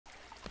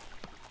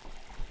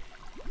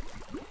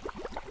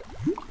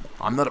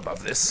I'm not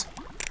above this.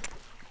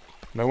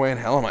 No way in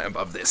hell am I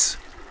above this.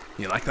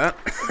 You like that?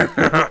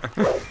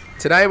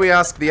 Today we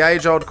ask the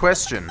age-old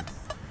question.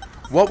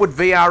 What would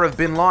VR have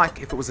been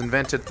like if it was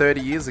invented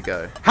 30 years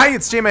ago? Hey,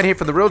 it's G-Man here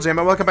from The Real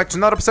G-Man. Welcome back to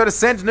another episode of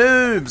Send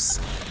Noobs.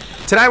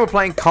 Today we're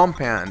playing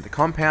Compound.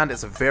 Compound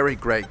is a very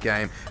great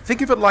game.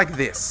 Think of it like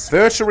this.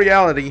 Virtual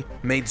reality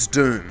meets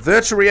Doom.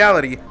 Virtual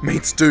reality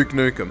meets Duke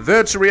Nukem.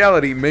 Virtual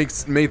reality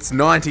meets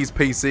 90s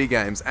PC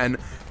games. And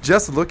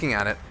just looking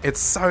at it, it's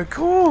so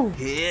cool.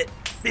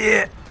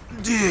 Yeah.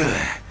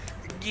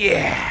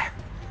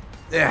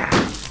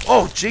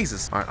 Oh,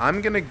 Jesus. All right,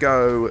 I'm gonna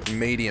go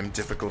medium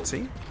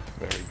difficulty.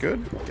 Very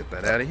good. Get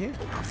that out of here.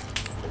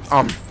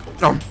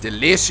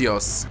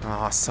 Delicious.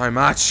 Oh, so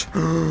much.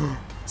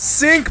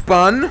 Sink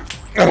bun.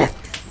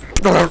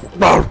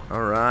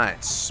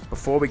 Alright.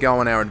 Before we go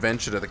on our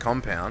adventure to the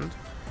compound,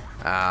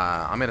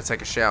 I'm gonna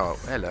take a shower.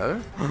 Hello.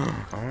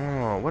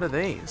 Oh, what are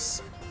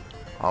these?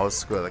 Oh,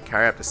 it's good. They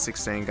carry up to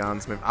 16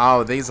 guns.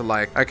 Oh, these are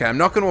like... Okay, I'm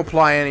not going to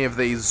apply any of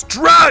these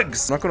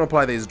drugs! I'm not going to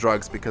apply these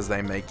drugs because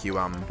they make you,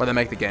 well, they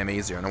make the game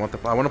easier. And I want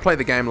to play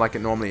the game like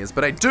it normally is.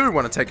 But I do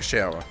want to take a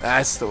shower.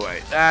 That's the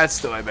way. That's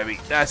the way, baby.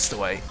 That's the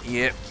way.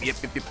 Yep.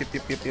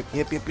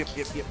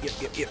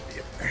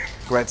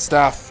 Great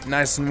stuff.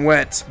 Nice and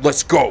wet.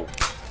 Let's go.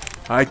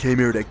 I came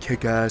here to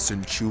kick ass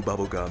and chew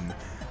bubblegum.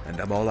 And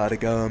I'm all out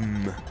of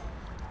gum.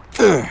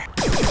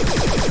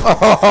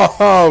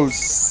 Oh,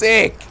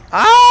 sick.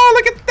 Oh,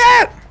 look at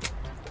that!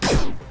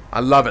 I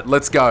love it.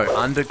 Let's go.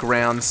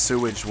 Underground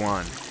sewage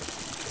 1.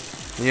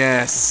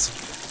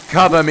 Yes.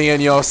 Cover me in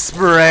your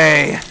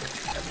spray.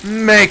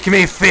 Make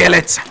me feel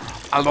it.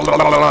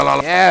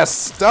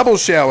 Yes. Double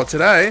shower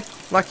today.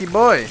 Lucky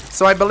boy.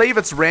 So I believe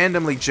it's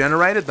randomly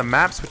generated, the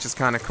maps, which is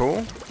kind of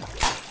cool.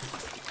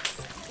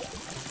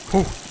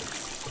 Whew.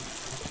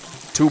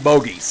 2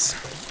 bogeys.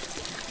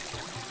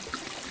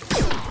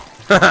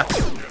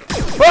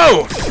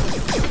 Whoa!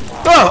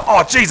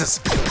 Oh, Jesus!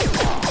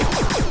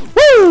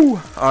 Woo!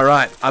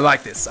 Alright, I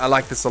like this. I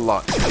like this a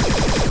lot.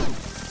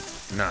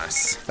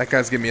 Nice. That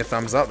guy's giving me a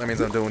thumbs up. That means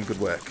I'm doing good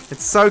work.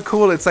 It's so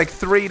cool. It's like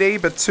 3D,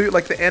 but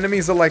the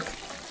enemies are like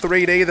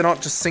 3D. They're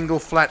not just single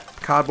flat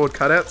cardboard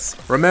cutouts.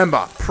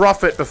 Remember,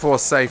 profit before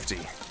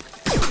safety.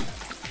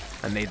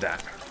 I need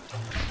that.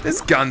 There's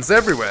guns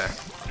everywhere.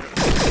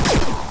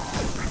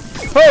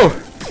 Oh!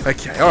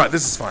 Okay, alright,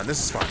 this is fine.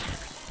 This is fine.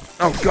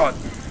 Oh, God.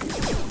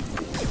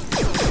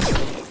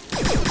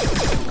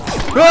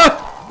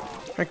 Ah!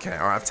 Okay,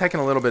 alright, I've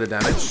taken a little bit of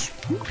damage.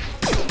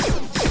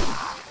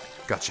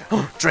 Gotcha.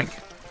 Drink.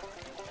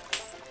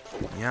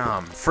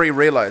 Yum. Free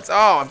reloads.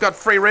 Oh, I've got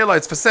free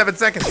reloads for 7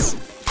 seconds.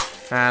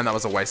 And that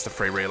was a waste of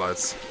free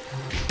reloads.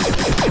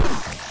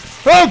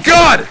 Oh,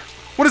 God!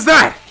 What is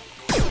that?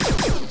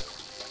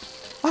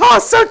 Oh,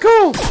 so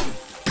cool!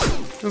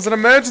 There's an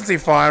emergency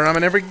fire alarm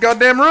in every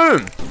goddamn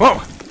room. Whoa!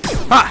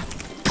 Ha!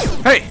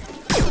 Hey!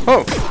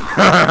 Oh!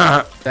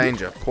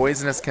 Danger.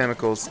 Poisonous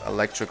chemicals,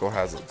 electrical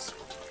hazards.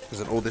 Is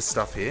it all this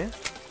stuff here?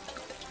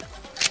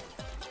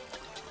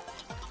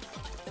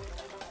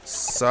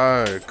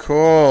 So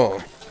cool.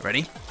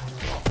 Ready?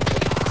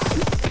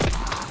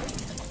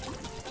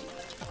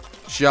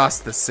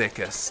 Just the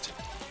sickest.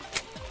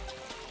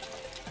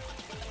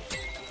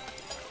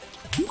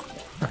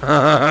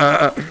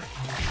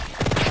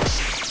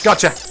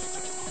 Gotcha.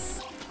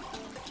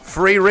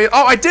 Free real.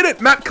 Oh, I did it!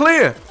 Map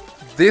clear!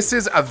 This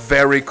is a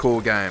very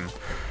cool game.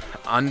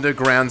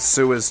 Underground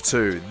Sewers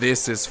 2.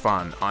 This is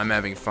fun. I'm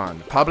having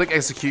fun. Public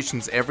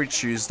executions every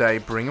Tuesday.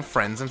 Bring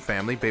friends and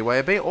family.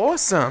 BYOB.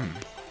 Awesome.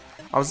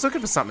 I was looking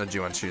for something to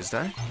do on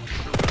Tuesday.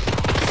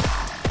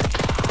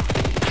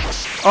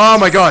 Oh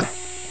my God.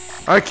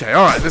 Okay,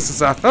 alright. This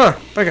is,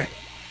 okay.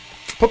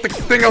 Put the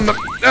thing on the,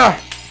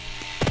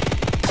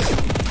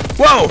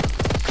 Whoa!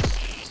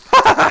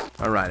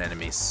 Alright,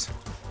 enemies.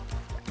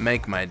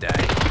 Make my day.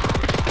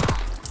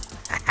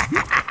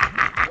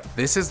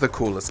 This is the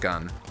coolest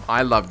gun.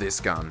 I love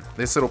this gun.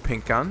 This little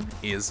pink gun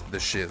is the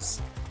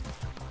shiz.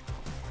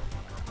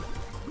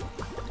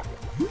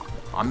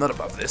 I'm not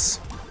above this.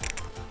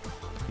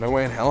 No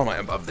way in hell am I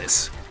above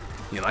this.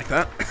 You like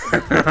that?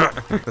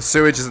 The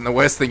sewage isn't the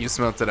worst thing you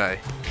smelled today.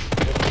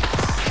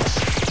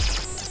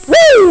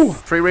 Woo!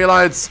 Free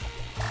reloads.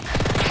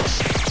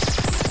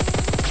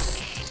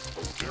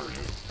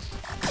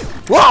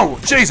 Whoa!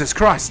 Jesus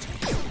Christ!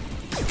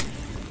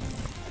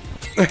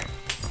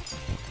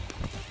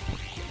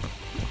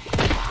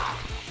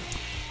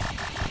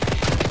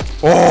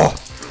 Oh!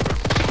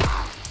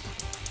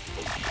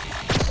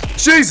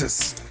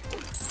 Jesus!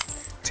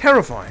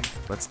 Terrifying.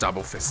 Let's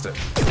double fist it.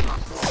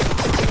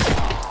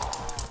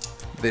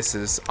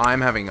 I'm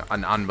having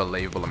an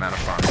unbelievable amount of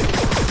fun.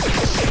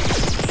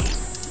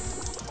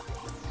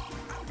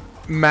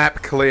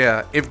 Map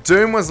clear. If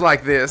Doom was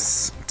like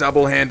this,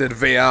 double-handed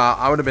VR,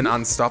 I would have been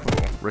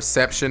unstoppable.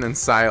 Reception and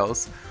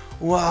sales.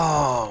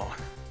 Whoa.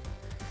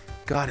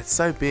 God, it's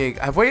so big.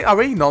 Are we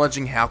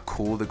acknowledging how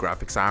cool the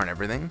graphics are and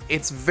everything?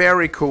 It's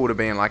very cool to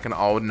be in like an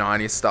old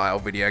 90s style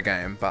video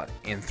game, but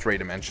in 3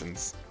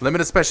 dimensions.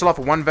 Limited special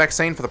offer, 1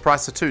 vaccine for the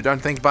price of 2.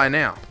 Don't think buy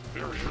now.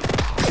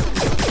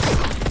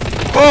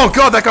 Oh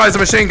god, that guy has a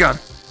machine gun.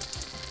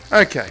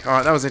 Okay,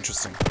 alright, that was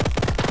interesting.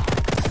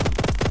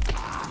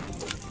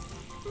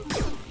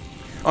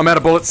 I'm out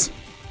of bullets.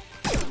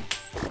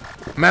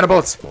 I'm out of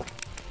bullets.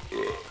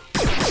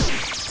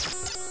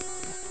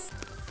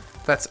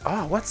 That's...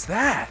 Oh, what's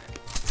that?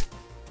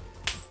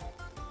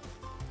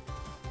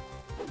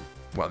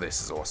 Well,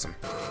 this is awesome.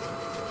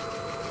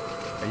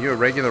 Are you a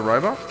regular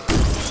robot?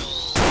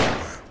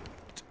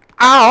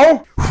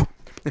 Ow!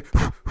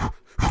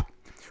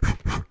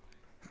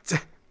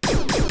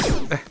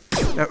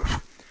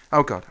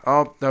 Oh god.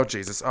 Oh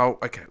Jesus. Oh,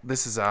 okay.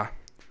 This is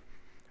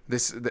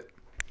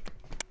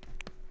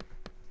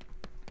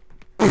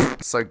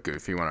so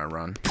goofy when I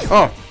run.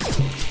 Oh!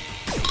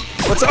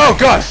 What's... Oh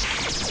god!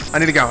 I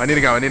need to go.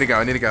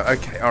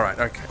 Okay, alright,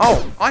 okay.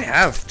 Oh, I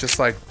have just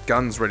like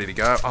guns ready to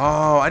go.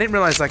 Oh, I didn't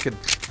realize I could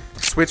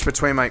switch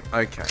between my...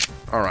 Okay,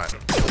 alright.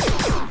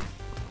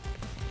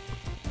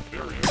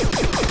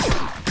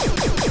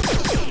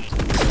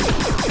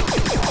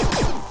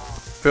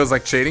 Feels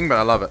like cheating, but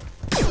I love it.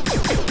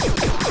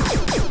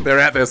 They're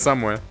out there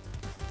somewhere.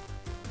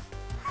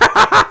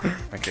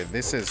 Okay,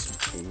 this is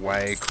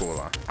way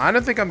cooler. I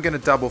don't think I'm gonna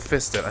double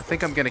fist it. I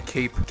think I'm gonna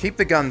keep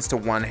the guns to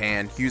one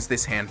hand, use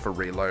this hand for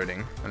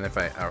reloading. And if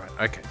alright,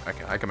 okay,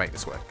 I can make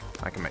this work.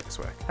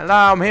 Hello,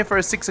 I'm here for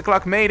a 6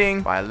 o'clock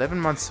meeting. Buy 11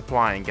 months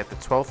supply and get the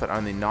 12th at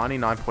only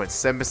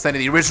 99.7% of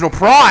the original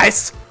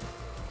price.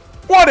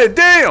 What a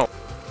deal!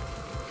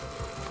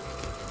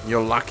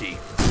 You're lucky.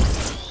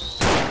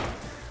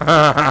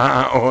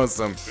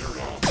 Awesome.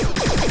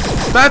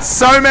 That's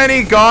so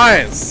many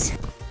guys.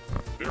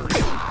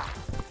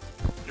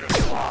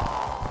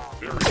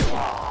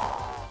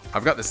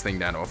 I've got this thing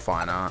down to a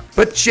fine art.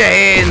 But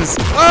chains!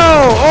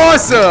 Oh,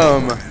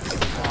 awesome!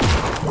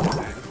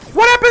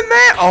 What happened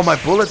there? Oh, my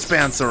bullets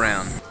bounce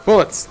around.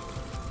 Bullets.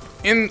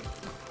 In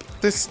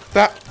this,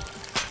 that,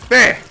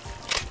 there.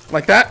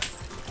 Like that.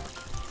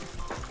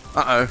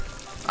 Uh-oh.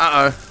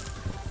 Uh-oh.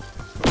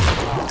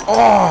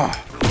 Oh!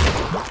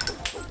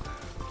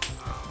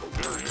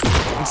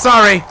 I'm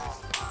sorry.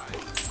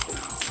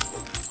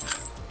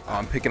 Oh,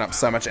 I'm picking up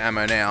so much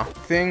ammo now.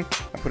 I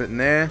put it in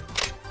there.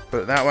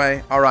 Put it that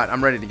way. Alright,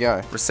 I'm ready to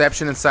go.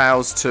 Reception and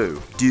sales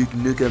 2. Duke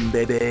Nukem,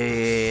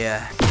 baby.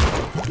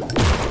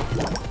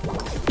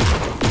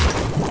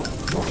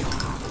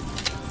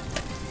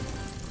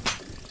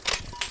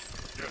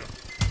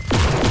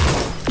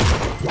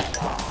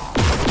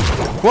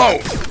 Whoa!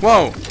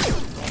 Whoa!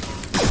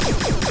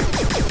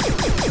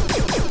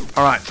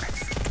 Alright.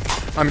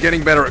 I'm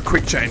getting better at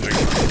quick changing.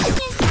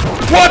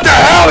 What the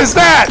hell is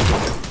that?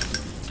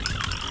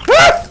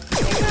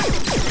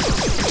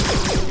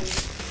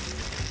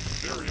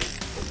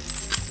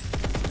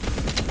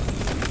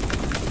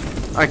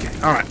 Okay,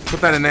 alright, put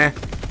that in there.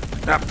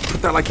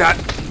 Put that like that.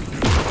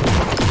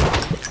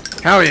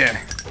 Hell yeah.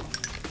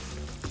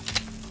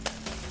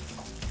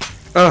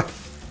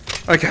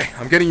 Okay,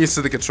 I'm getting used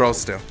to the controls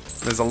still.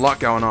 There's a lot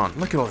going on.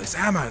 Look at all this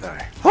ammo though.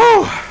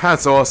 Whew,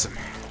 that's awesome.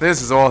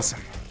 This is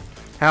awesome.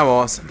 How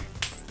awesome.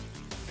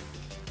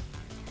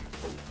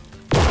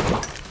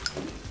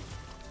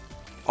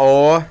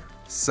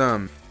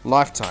 Awesome.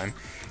 Lifetime.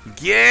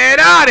 Get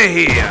out of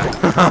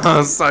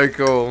here! So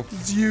cool.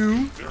 It's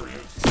you.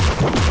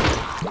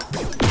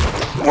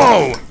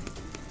 Whoa!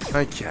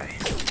 Okay.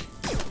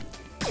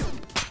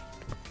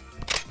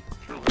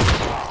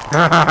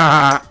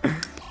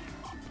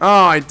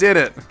 Oh, I did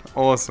it!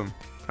 Awesome.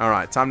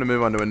 Alright, time to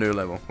move on to a new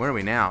level. Where are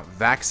we now?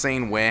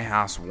 Vaccine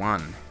Warehouse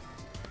 1. I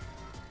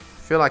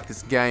feel like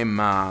this game,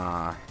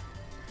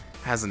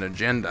 has an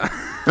agenda.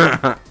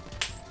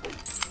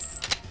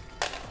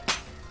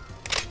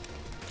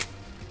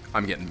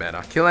 I'm getting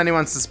better. Kill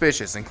anyone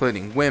suspicious,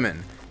 including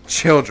women,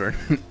 children,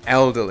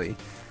 elderly,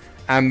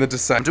 and the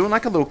disabled. I'm doing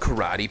like a little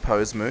karate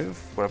pose move,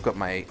 where I've got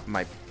my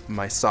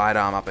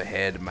sidearm up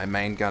ahead, my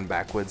main gun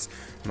backwards.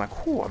 I'm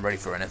like, whew, I'm ready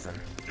for anything.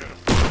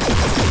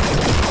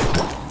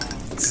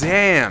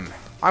 Damn!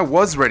 I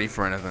was ready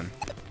for anything.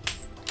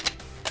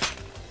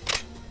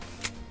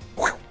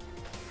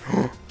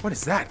 What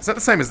is that? Is that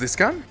the same as this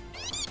gun?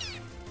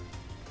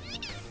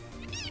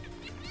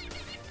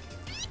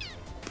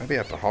 Maybe I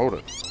have to hold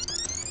it.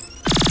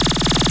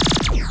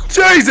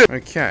 Jesus!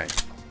 Okay.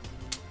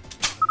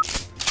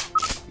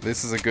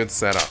 This is a good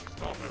setup.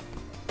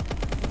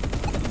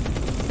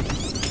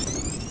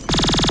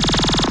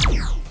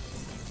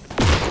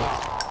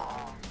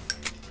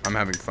 I'm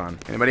having fun.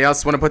 Anybody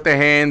else want to put their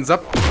hands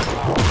up?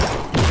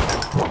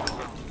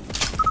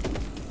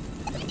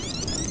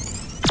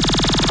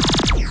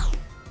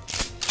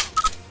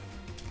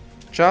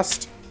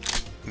 Just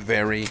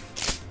very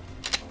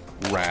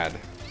rad.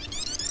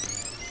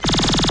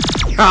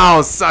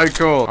 Oh, so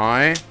cool.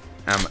 I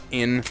am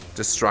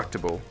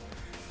indestructible.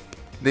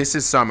 This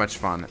is so much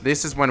fun.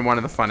 This is one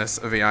of the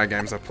funnest VR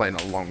games I've played in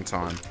a long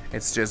time.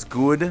 It's just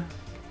good,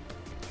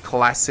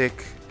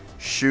 classic,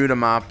 shoot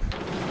 'em up,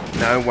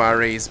 no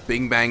worries,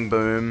 bing bang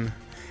boom.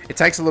 It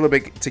takes a little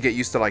bit to get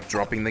used to like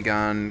dropping the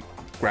gun,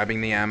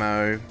 grabbing the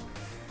ammo,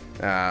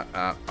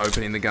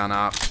 opening the gun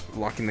up,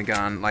 locking the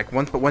gun. Like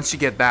once you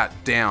get that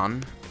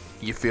down,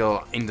 you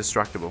feel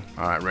indestructible.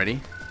 Alright,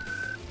 ready?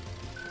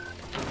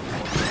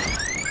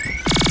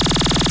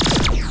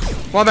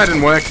 Well, that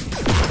didn't work.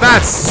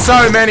 That's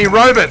so many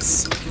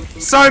robots!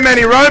 So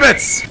many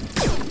robots!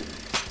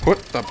 Put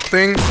the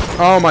thing...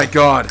 Oh my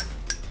god.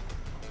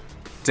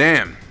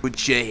 Damn.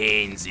 Put your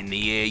hands in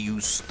the air, you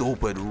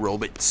stupid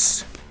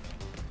robots.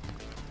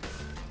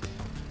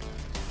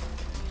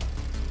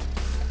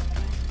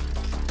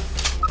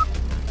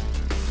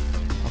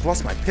 I've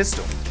lost my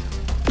pistol.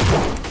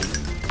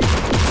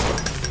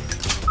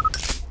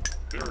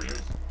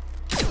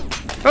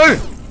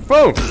 Oh!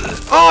 Whoa!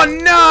 Oh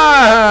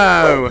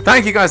no!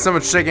 Thank you guys so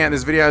much for checking out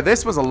this video.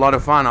 This was a lot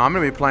of fun. I'm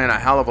going to be playing a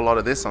hell of a lot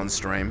of this on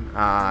stream.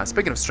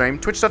 Speaking of stream,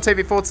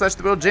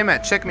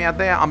 twitch.tv/TheBuildGMat. Check me out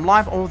there. I'm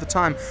live all the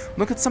time.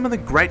 Look at some of the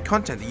great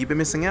content that you've been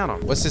missing out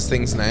on. What's this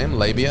thing's name?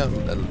 Labia?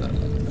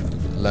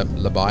 Labia?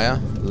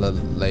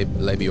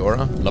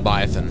 Labiora?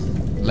 Leviathan.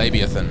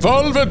 Labiathan.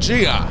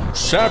 Volvagia!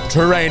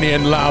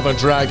 Subterranean lava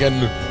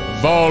dragon.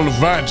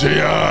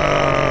 Volvagia!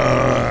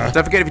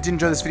 Don't forget, if you did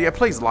enjoy this video,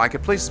 please like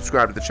it, please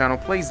subscribe to the channel,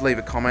 please leave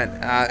a comment.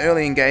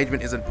 Early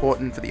engagement is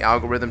important for the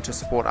algorithm to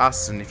support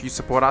us, and if you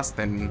support us,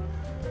 then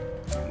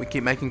we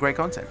keep making great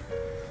content.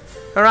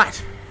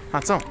 Alright,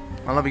 that's all.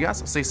 I love you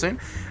guys. I'll see you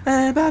soon.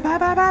 Bye bye bye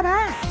bye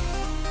bye.